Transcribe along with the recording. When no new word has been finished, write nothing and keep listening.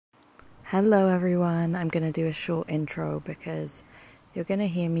Hello everyone, I'm going to do a short intro because you're going to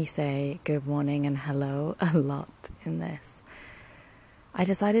hear me say good morning and hello a lot in this. I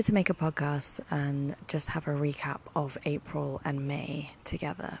decided to make a podcast and just have a recap of April and May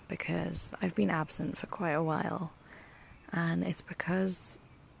together because I've been absent for quite a while, and it's because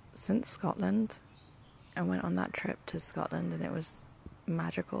since Scotland, I went on that trip to Scotland and it was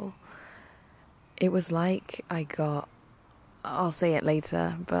magical. It was like I'll say it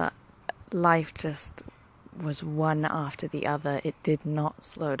later, but life just was one after the other. It did not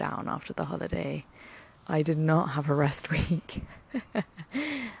slow down after the holiday. I did not have a rest week.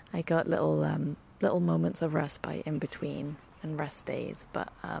 I got little moments of respite in between and rest days,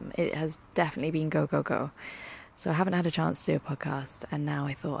 but it has definitely been go, go, go. So I haven't had a chance to do a podcast, and now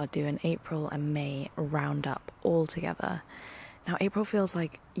I thought I'd do an April and May roundup all together. Now, April feels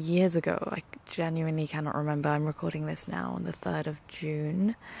like years ago. I genuinely cannot remember. I'm recording this now on the 3rd of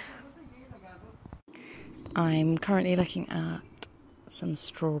June. I'm currently looking at some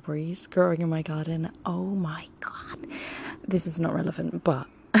strawberries growing in my garden. Oh my god. This is not relevant, but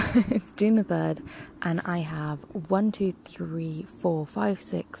it's June the 3rd and I have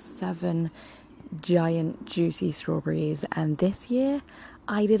 7 giant juicy strawberries, and this year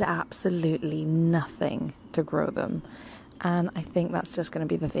I did absolutely nothing to grow them, and I think that's just going to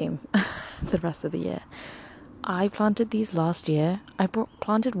be the theme the rest of the year. I planted these last year. I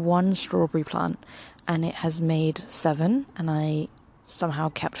planted one strawberry plant and it has made 7, and I somehow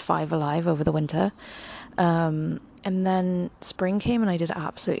kept 5 alive over the winter. And then spring came and I did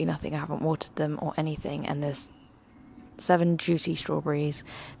absolutely nothing. I haven't watered them or anything, and there's 7 juicy strawberries.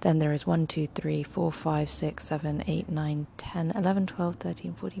 Then there is 1, 2, 3, 4, 5, 6, 7, 8, 9, 10, 11, 12,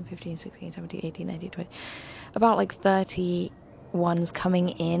 13, 14, 15, 16, 17, 18, 19, 20. About like 30 ones coming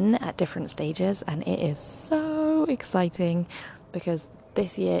in at different stages, and it is so exciting because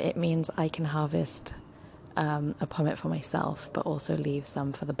this year it means I can harvest a plummet for myself, but also leave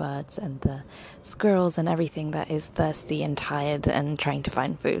some for the birds and the squirrels and everything that is thirsty and tired and trying to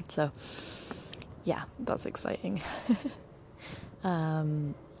find food. So yeah, that's exciting.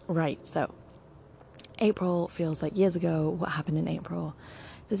 Right, so April feels like years ago. What happened in April?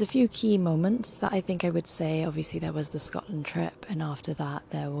 There's a few key moments that I think I would say. Obviously, there was the Scotland trip, and after that,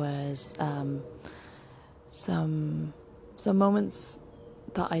 there was some moments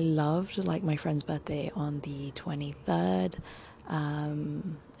that I loved, like my friend's birthday on the 23rd,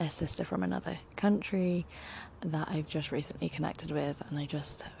 a sister from another country that I've just recently connected with, and I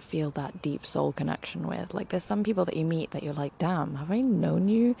just feel that deep soul connection with. Like, there's some people that you meet that you're like, damn, have I known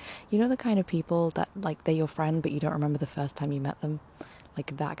you? You know, the kind of people that, like, they're your friend, but you don't remember the first time you met them.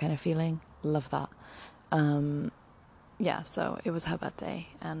 Like, that kind of feeling. Love that. Yeah, so it was her birthday,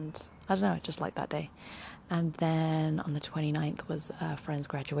 and I don't know, I just liked that day. And then on the 29th was a friend's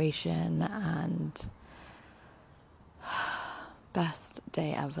graduation, and best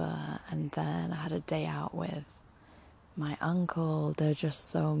day ever. And then I had a day out with my uncle. There are just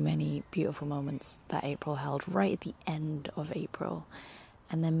so many beautiful moments that April held right at the end of April.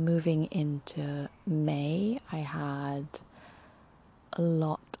 And then moving into May, I had a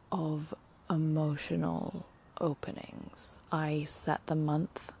lot of emotional openings. I set the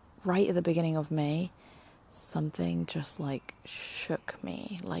month right at the beginning of May. Something just like shook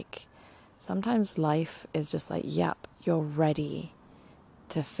me. Like, sometimes life is just like, yep, you're ready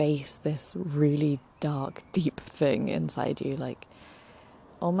to face this really dark, deep thing inside you. Like,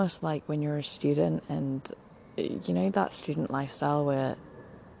 almost like when you're a student and you know that student lifestyle where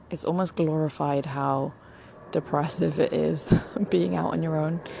it's almost glorified how depressive it is being out on your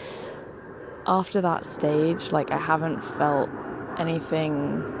own. After that stage, like, I haven't felt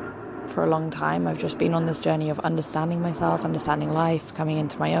anything for a long time. I've just been on this journey of understanding myself, understanding life, coming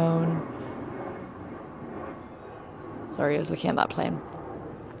into my own. Sorry, I was looking at that plane.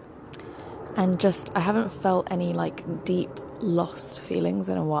 And just, I haven't felt any like deep lost feelings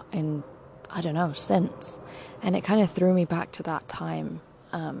in I don't know, since. And it kind of threw me back to that time,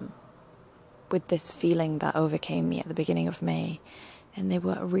 with this feeling that overcame me at the beginning of May. And they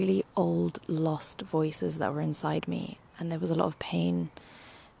were really old, lost voices that were inside me. And there was a lot of pain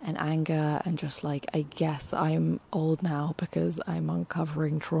and anger and just like, I guess I'm old now because I'm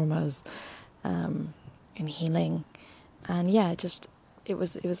uncovering traumas and healing. And yeah, it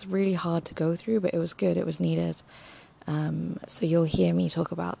was really hard to go through, but it was good. It was needed. So you'll hear me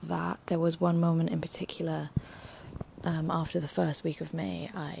talk about that. There was one moment in particular, after the first week of May,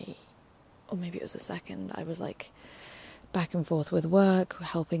 or maybe it was the second, I was like back and forth with work,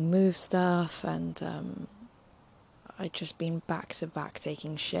 helping move stuff, and I'd just been back to back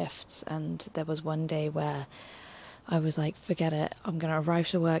taking shifts, and there was one day where I was like, forget it, I'm going to arrive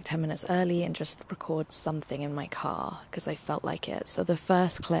to work 10 minutes early and just record something in my car because I felt like it. So the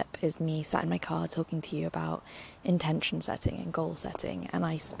first clip is me sat in my car talking to you about intention setting and goal setting, and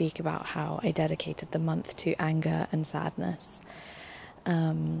I speak about how I dedicated the month to anger and sadness.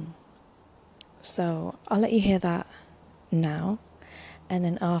 So I'll let you hear that now, and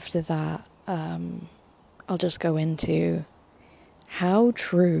then after that I'll just go into how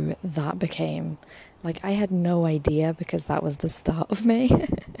true that became. Like, I had no idea because that was the start of May.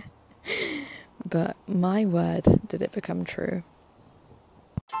 But my word, did it become true.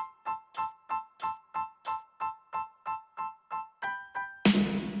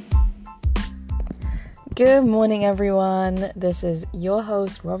 Good morning, everyone. This is your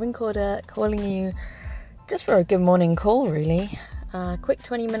host, Robyn Corder, calling you just for a good morning call, really. Quick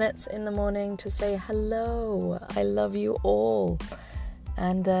 20 minutes in the morning to say hello. I love you all.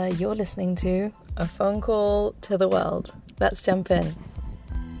 And you're listening to a phone call to the world. Let's jump in.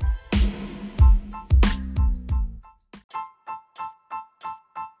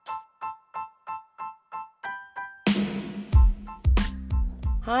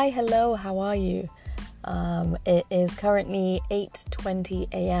 Hi, hello, how are you? It is currently 8:20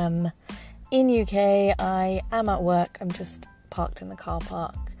 a.m. in UK. I am at work. I'm just parked in the car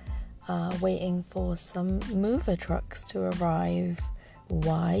park, waiting for some mover trucks to arrive.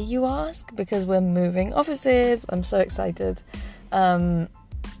 Why, you ask? Because we're moving offices. I'm so excited. I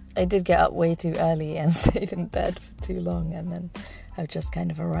did get up way too early and stayed in bed for too long, and then I've just kind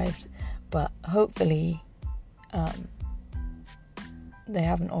of arrived. But hopefully, they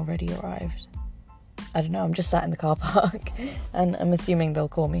haven't already arrived. I don't know, I'm just sat in the car park and I'm assuming they'll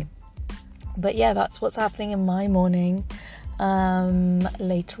call me. But yeah, that's what's happening in my morning.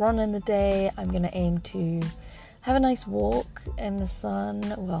 Later on in the day, I'm going to aim to have a nice walk in the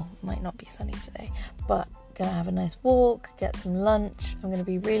sun. Well, might not be sunny today, but going to have a nice walk, get some lunch. I'm going to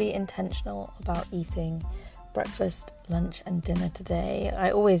be really intentional about eating breakfast, lunch and dinner today.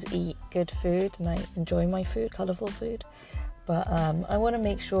 I always eat good food and I enjoy my food, colourful food. But I want to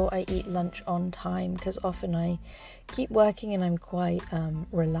make sure I eat lunch on time, because often I keep working and I'm quite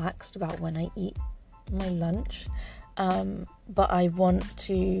relaxed about when I eat my lunch. But I want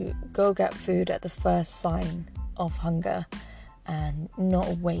to go get food at the first sign of hunger and not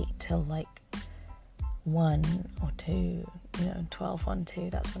wait till like 1 or 2, 12, 1, 2.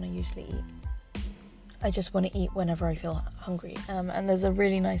 That's when I usually eat. I just want to eat whenever I feel hungry. And there's a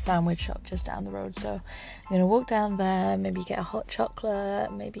really nice sandwich shop just down the road. So I'm going to walk down there, maybe get a hot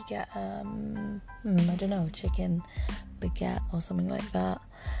chocolate, maybe get, chicken baguette or something like that.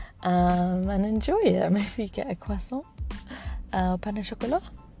 And enjoy it. Maybe get a croissant, pain au chocolat,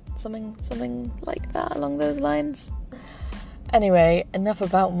 something like that along those lines. Anyway, enough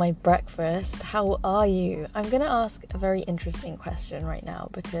about my breakfast. How are you? I'm going to ask a very interesting question right now,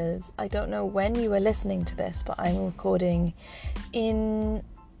 because I don't know when you are listening to this, but I'm recording in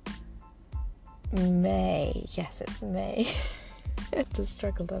May. Yes, it's May. Just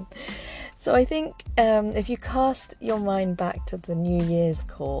struggled on. So I think if you cast your mind back to the New Year's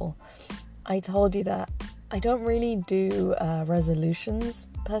call, I told you that I don't really do resolutions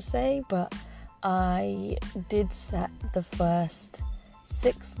per se, but I did set the first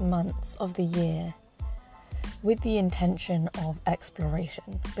 6 months of the year with the intention of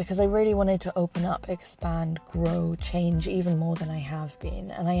exploration, because I really wanted to open up, expand, grow, change even more than I have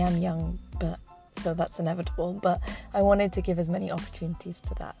been. And I am young, so that's inevitable, but I wanted to give as many opportunities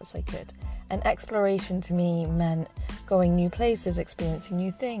to that as I could. And exploration to me meant going new places, experiencing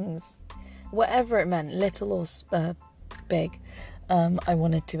new things, whatever it meant, little or big, I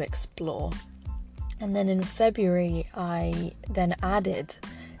wanted to explore. And then in February, I then added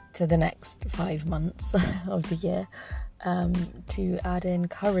to the next 5 months of the year to add in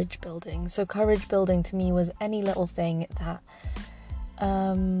courage building. So courage building to me was any little thing that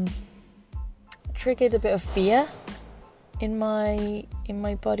triggered a bit of fear in my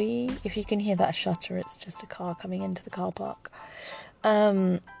body. If you can hear that shutter, it's just a car coming into the car park.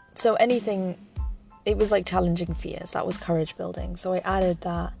 So anything, it was like challenging fears. That was courage building. So I added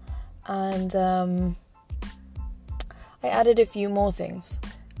that. And I added a few more things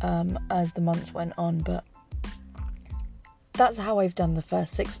as the months went on, but that's how I've done the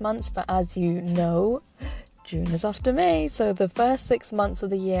first 6 months. But as you know, June is after May, so the first 6 months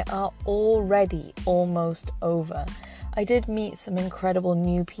of the year are already almost over. I did meet some incredible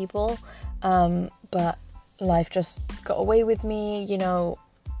new people, but life just got away with me.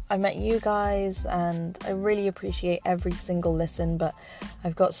 I met you guys and I really appreciate every single listen, but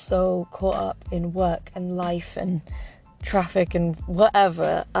I've got so caught up in work and life and traffic and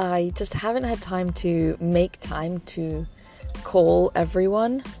whatever, I just haven't had time to make time to call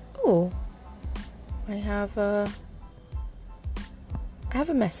everyone. Oh, I have a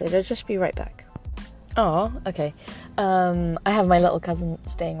message. I'll just be right back. Oh, okay. I have my little cousin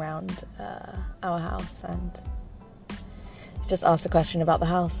staying around our house, and just asked a question about the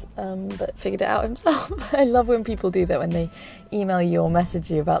house, but figured it out himself. I love when people do that, when they email you or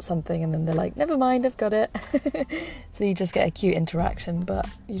message you about something and then they're like, never mind, I've got it. So you just get a cute interaction, but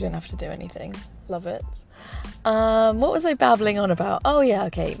you don't have to do anything. Love it. What was I babbling on about? Oh yeah,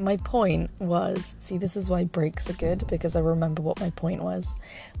 okay. My point was, see, this is why breaks are good, because I remember what my point was.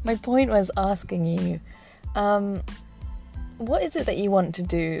 My point was asking you, what is it that you want to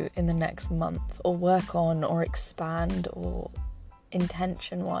do in the next month, or work on, or expand, or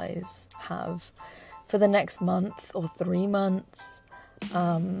intention-wise have for the next month or 3 months?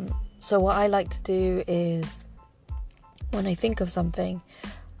 So what I like to do is, when I think of something,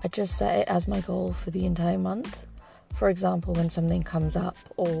 I just set it as my goal for the entire month. For example, when something comes up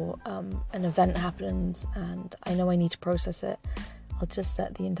or an event happens and I know I need to process it, I'll just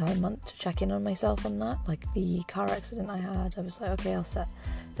set the entire month to check in on myself on that. Like the car accident I had, I was like, okay, I'll set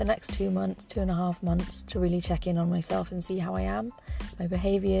the next 2 months, 2.5 months to really check in on myself and see how I am, my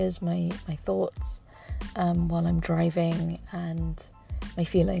behaviours, my thoughts while I'm driving, and my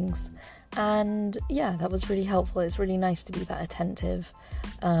feelings. And yeah, that was really helpful. It's really nice to be that attentive.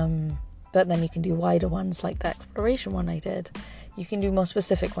 But then you can do wider ones like the exploration one I did. You can do more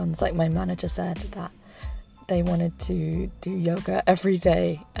specific ones, like my manager said that they wanted to do yoga every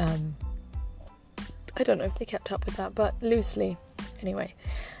day. I don't know if they kept up with that, but loosely anyway.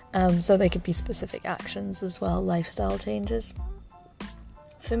 So they could be specific actions as well, lifestyle changes.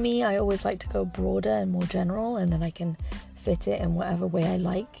 For me, I always like to go broader and more general, and then I can fit it in whatever way I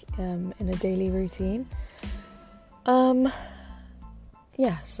like in a daily routine.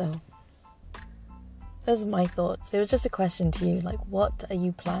 Yeah, so those are my thoughts. It was just a question to you, like, what are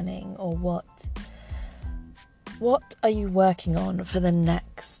you planning, or what are you working on for the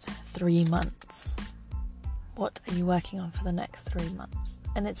next 3 months? What are you working on for the next 3 months?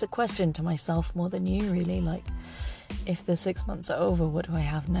 And it's a question to myself more than you, really. Like, if the 6 months are over, what do I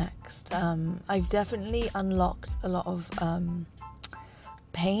have next? I've definitely unlocked a lot of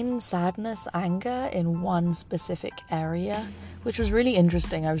pain, sadness, anger in one specific area, which was really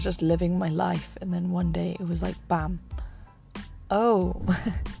interesting. I was just living my life, and then one day it was like, bam. Oh,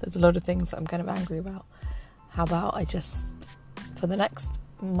 there's a lot of things that I'm kind of angry about. How about I just, for the next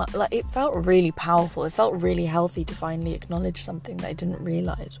month, like, it felt really powerful. It felt really healthy to finally acknowledge something that I didn't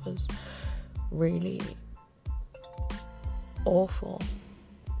realise was really awful.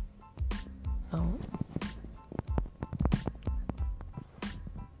 Oh.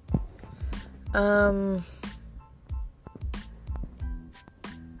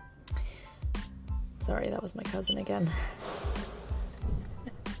 Sorry, that was my cousin again.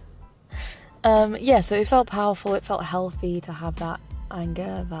 Yeah, so it felt powerful, it felt healthy to have that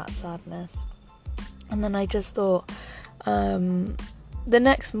anger, that sadness. And then I just thought, the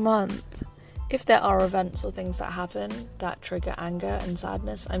next month, if there are events or things that happen that trigger anger and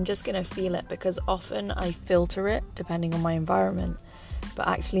sadness, I'm just going to feel it, because often I filter it depending on my environment, but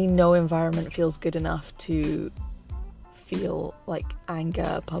actually no environment feels good enough to feel like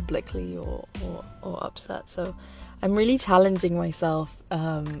anger publicly or upset. So I'm really challenging myself.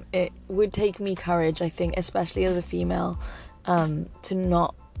 It would take me courage, I think, especially as a female,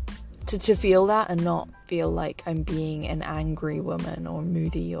 to feel that and not feel like I'm being an angry woman or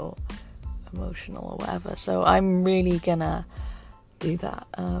moody or emotional or whatever. So I'm really gonna do that.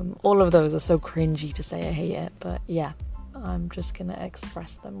 All of those are so cringy to say. I hate it, but yeah, I'm just gonna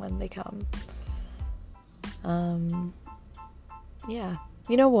express them when they come. Yeah,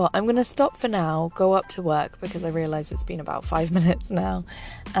 you know what, I'm gonna stop for now, go up to work, because I realise it's been about 5 minutes now,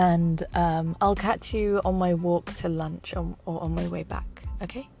 and I'll catch you on my walk to lunch or on my way back.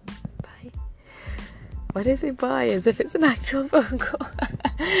 Okay, bye. Why do I say bye as if it's an actual phone call?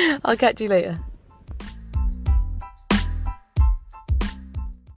 I'll catch you later.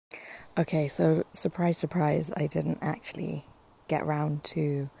 Okay, so surprise, surprise, I didn't actually get round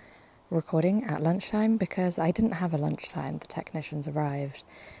to recording at lunchtime, because I didn't have a lunchtime. The technicians arrived,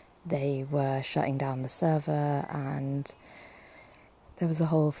 they were shutting down the server, and there was a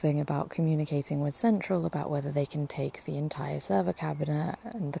whole thing about communicating with Central about whether they can take the entire server cabinet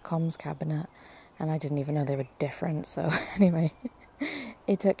and the comms cabinet, and I didn't even know they were different. So anyway,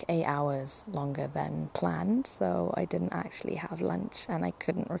 it took 8 hours longer than planned, so I didn't actually have lunch, and I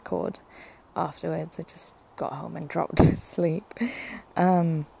couldn't record afterwards. I just got home and dropped asleep.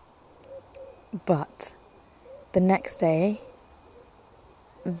 But the next day,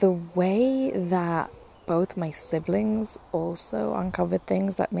 the way that both my siblings also uncovered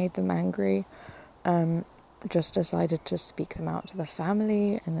things that made them angry, just decided to speak them out to the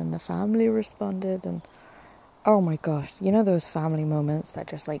family, and then the family responded, and oh my gosh, you know those family moments that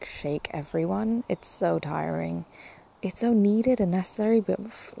just like shake everyone? It's so tiring. It's so needed and necessary, but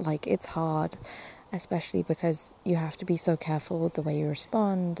like it's hard, especially because you have to be so careful with the way you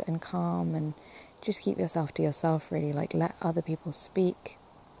respond and calm, and just keep yourself to yourself, really, like let other people speak,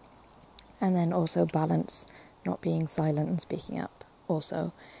 and then also balance not being silent and speaking up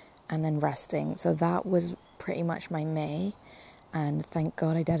also, and then resting. So that was pretty much my May, and thank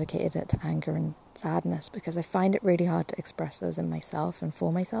God I dedicated it to anger and sadness, because I find it really hard to express those in myself and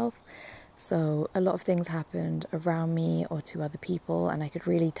for myself. So a lot of things happened around me or to other people, and I could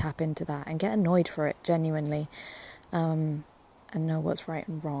really tap into that and get annoyed for it genuinely, and know what's right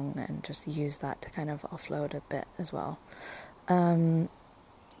and wrong, and just use that to kind of offload a bit as well.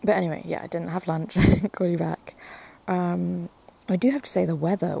 But anyway, yeah, I didn't have lunch. I didn't call you back. I do have to say the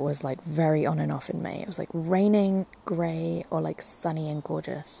weather was like very on and off in May. It was like raining, grey, or like sunny and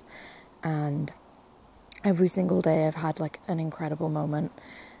gorgeous. And every single day I've had like an incredible moment.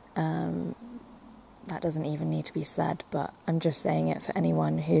 That doesn't even need to be said, but I'm just saying it for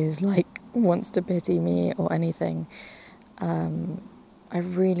anyone who's like wants to pity me or anything. I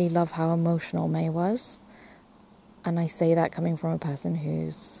really love how emotional May was. And I say that coming from a person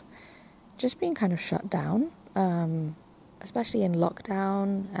who's just been kind of shut down, especially in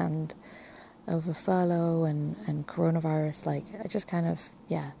lockdown and over furlough and coronavirus. Like, I just kind of,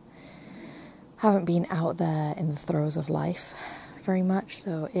 haven't been out there in the throes of life very much.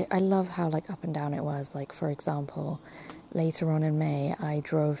 So I love how like up and down it was. Like, for example, later on in May, I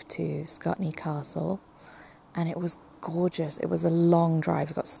drove to Scotney Castle, and it was gorgeous. It was a long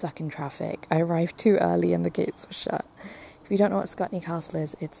drive. I got stuck in traffic. I arrived too early and the gates were shut. If you don't know what Scotney Castle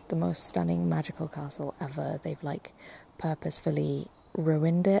is, it's the most stunning magical castle ever. They've like purposefully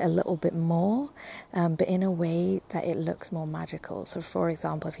ruined it a little bit more, but in a way that it looks more magical. So for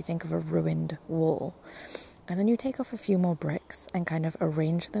example, if you think of a ruined wall, and then you take off a few more bricks and kind of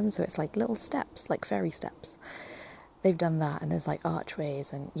arrange them so it's like little steps, like fairy steps. They've done that, and there's like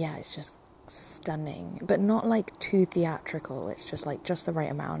archways, and yeah, it's just stunning, but not like too theatrical. It's just like just the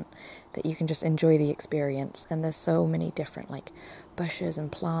right amount that you can just enjoy the experience. And there's so many different like bushes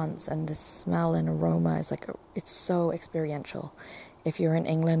and plants, and the smell and aroma is like it's so experiential. If you're in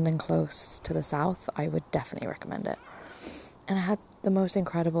England and close to the south, I would definitely recommend it. And I had the most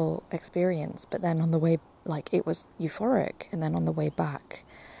incredible experience, but then on the way, like, it was euphoric, and then on the way back,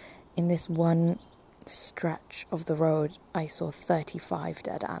 in this one stretch of the road, I saw 35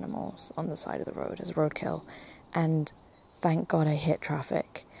 dead animals on the side of the road as roadkill. And thank God I hit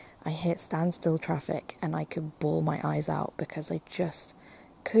traffic. I hit standstill traffic, and I could bawl my eyes out because I just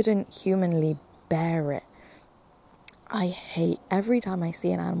couldn't humanly bear it. I hate every time I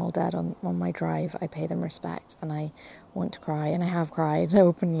see an animal dead on my drive. I pay them respect, and I want to cry, and I have cried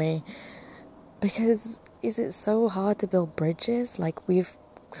openly, because is it so hard to build bridges? Like, we've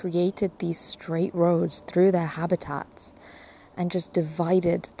created these straight roads through their habitats and just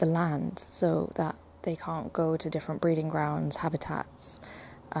divided the land so that they can't go to different breeding grounds, habitats,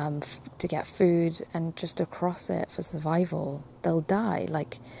 to get food, and just across it for survival. They'll die.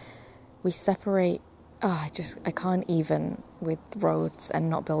 Like, we separate. I can't even with roads and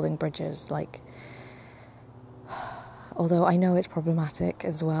not building bridges. Like, although I know it's problematic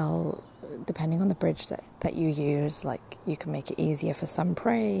as well, depending on the bridge that you use. Like, you can make it easier for some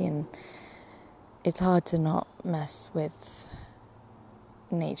prey, and it's hard to not mess with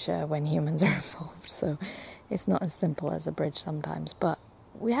nature when humans are involved. So it's not as simple as a bridge sometimes, but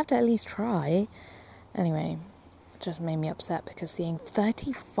we have to at least try. Anyway, it just made me upset because seeing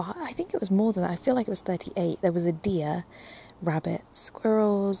 35, I think it was more than that, I feel like it was 38. There was a deer, rabbit,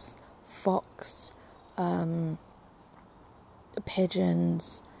 squirrels, fox,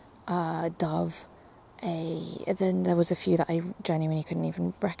 pigeons, dove, then there was a few that I genuinely couldn't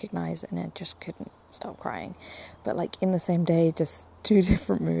even recognize, and I just couldn't stop crying. But like in the same day, just two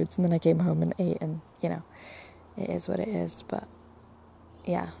different moods, and then I came home and ate, and you know, it is what it is. But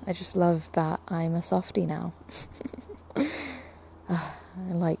yeah, I just love that I'm a softie now. I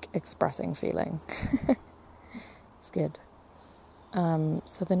like expressing feeling. It's good.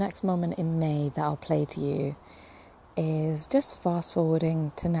 So the next moment in May that I'll play to you is just fast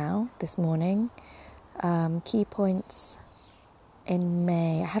forwarding to now, this morning. Key points in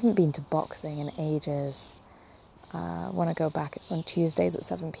May. I haven't been to boxing in ages. I want to go back. It's on Tuesdays at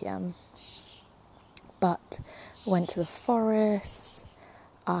 7 p.m. But went to the forest.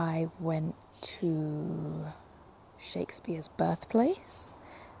 I went to Shakespeare's birthplace.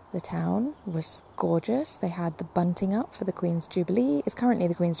 The town was gorgeous. They had the bunting up for the Queen's Jubilee. It's currently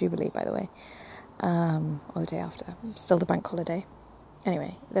the Queen's Jubilee, by the way, or the day after. Still the bank holiday.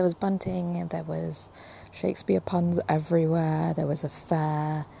 Anyway, there was bunting and there was Shakespeare puns everywhere. There was a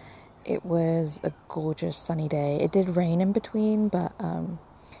fair. It was a gorgeous sunny day. It did rain in between, but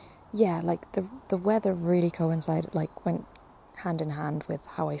yeah, like the weather really coincided, like went hand in hand with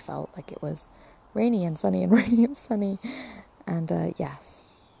how I felt. Like it was rainy and sunny and rainy and sunny. And yes,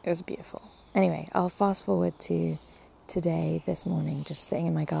 it was beautiful. Anyway, I'll fast forward to today, this morning, just sitting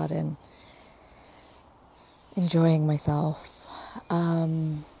in my garden, enjoying myself.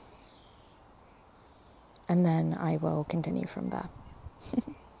 And then I will continue from there.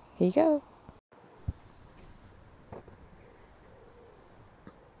 Here you go.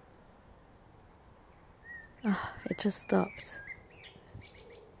 It just stopped.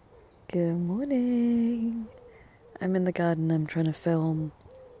 Good morning. I'm in the garden. I'm trying to film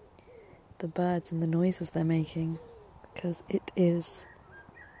the birds and the noises they're making because it is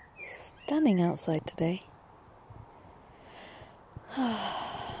stunning outside today.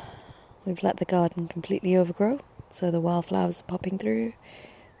 We've let the garden completely overgrow, so the wildflowers are popping through.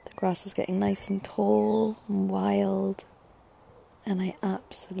 The grass is getting nice and tall and wild, and I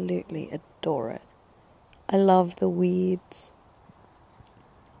absolutely adore it. I love the weeds,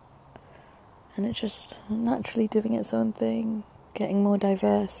 and it's just naturally doing its own thing, getting more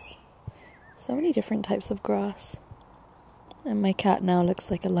diverse. So many different types of grass, and my cat now looks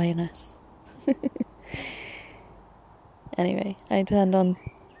like a lioness. Anyway, I turned on...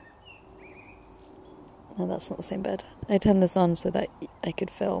 No, that's not the same bird. I turned this on so that I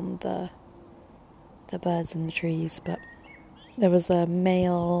could film the birds in the trees, but there was a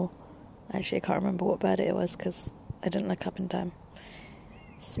male... Actually, I can't remember what bird it was because I didn't look up in time.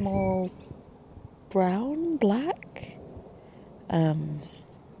 Small brown, black bird,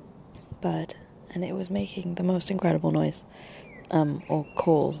 and it was making the most incredible noise, or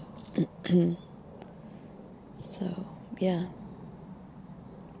call. So, yeah.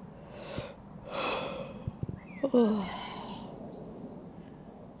 Oh.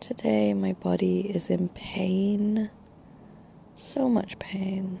 Today my body is in pain. So much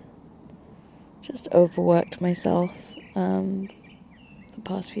pain. Just overworked myself the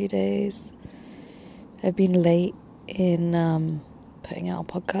past few days. I've been late in putting out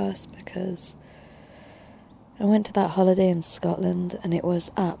a podcast because I went to that holiday in Scotland and it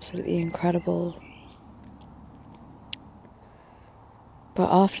was absolutely incredible. But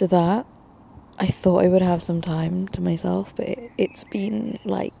after that, I thought I would have some time to myself, but it's been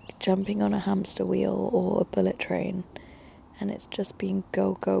like jumping on a hamster wheel or a bullet train, and it's just been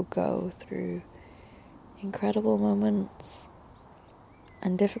go, go, go through incredible moments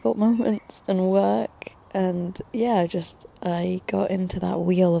and difficult moments and work, and yeah, just I got into that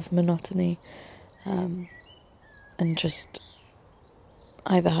wheel of monotony, and just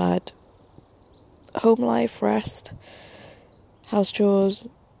either had home life, rest, house chores,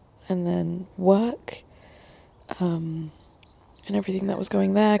 and then work, and everything that was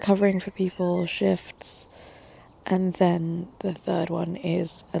going there, covering for people, shifts, and then the third one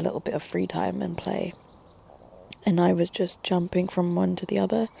is a little bit of free time and play. And I was just jumping from one to the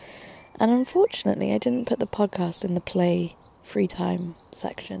other, and unfortunately I didn't put the podcast in the play free time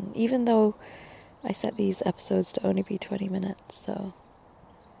section, even though I set these episodes to only be 20 minutes, so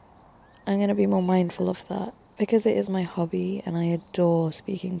I'm going to be more mindful of that. Because it is my hobby and I adore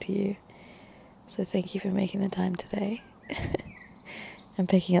speaking to you. So thank you for making the time today. And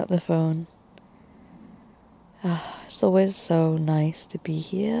picking up the phone. It's always so nice to be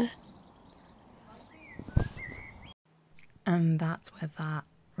here. And that's where that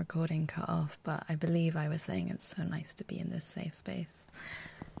recording cut off. But I believe I was saying it's so nice to be in this safe space.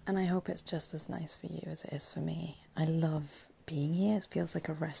 And I hope it's just as nice for you as it is for me. I love being here. It feels like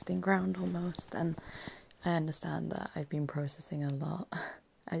a resting ground almost. And I understand that I've been processing a lot.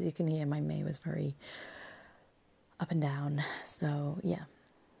 As you can hear, my May was very up and down. So yeah,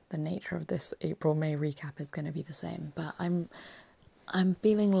 the nature of this April-May recap is going to be the same. But I'm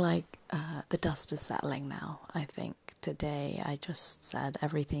feeling like the dust is settling now. I think today I just said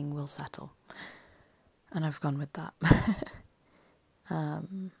everything will settle. And I've gone with that.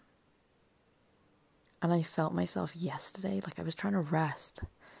 And I felt myself yesterday, like I was trying to rest.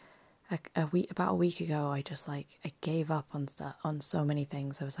 About a week ago, I gave up on so many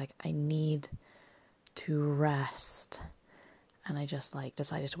things. I was like, I need to rest, and I just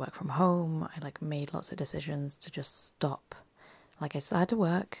decided to work from home. I made lots of decisions to just stop. I still had to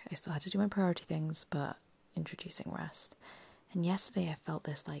work, I still had to do my priority things, but introducing rest. And yesterday, I felt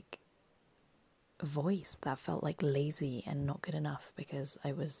this voice that felt like lazy and not good enough because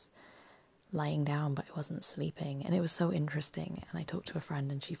I was lying down but I wasn't sleeping. And it was so interesting. And I talked to a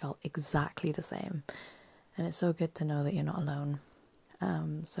friend and she felt exactly the same. And it's so good to know that you're not alone.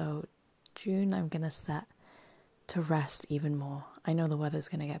 So June, I'm going to set to rest even more. I know the weather's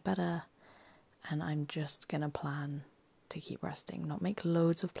going to get better and I'm just going to plan to keep resting. Not make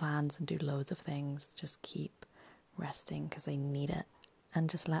loads of plans and do loads of things. Just keep resting because I need it. And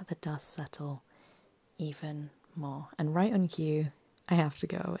just let the dust settle even more. And right on cue, I have to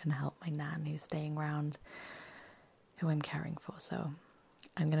go and help my nan who's staying around, who I'm caring for. So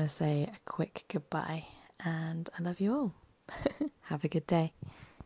I'm going to say a quick goodbye and I love you all. Have a good day.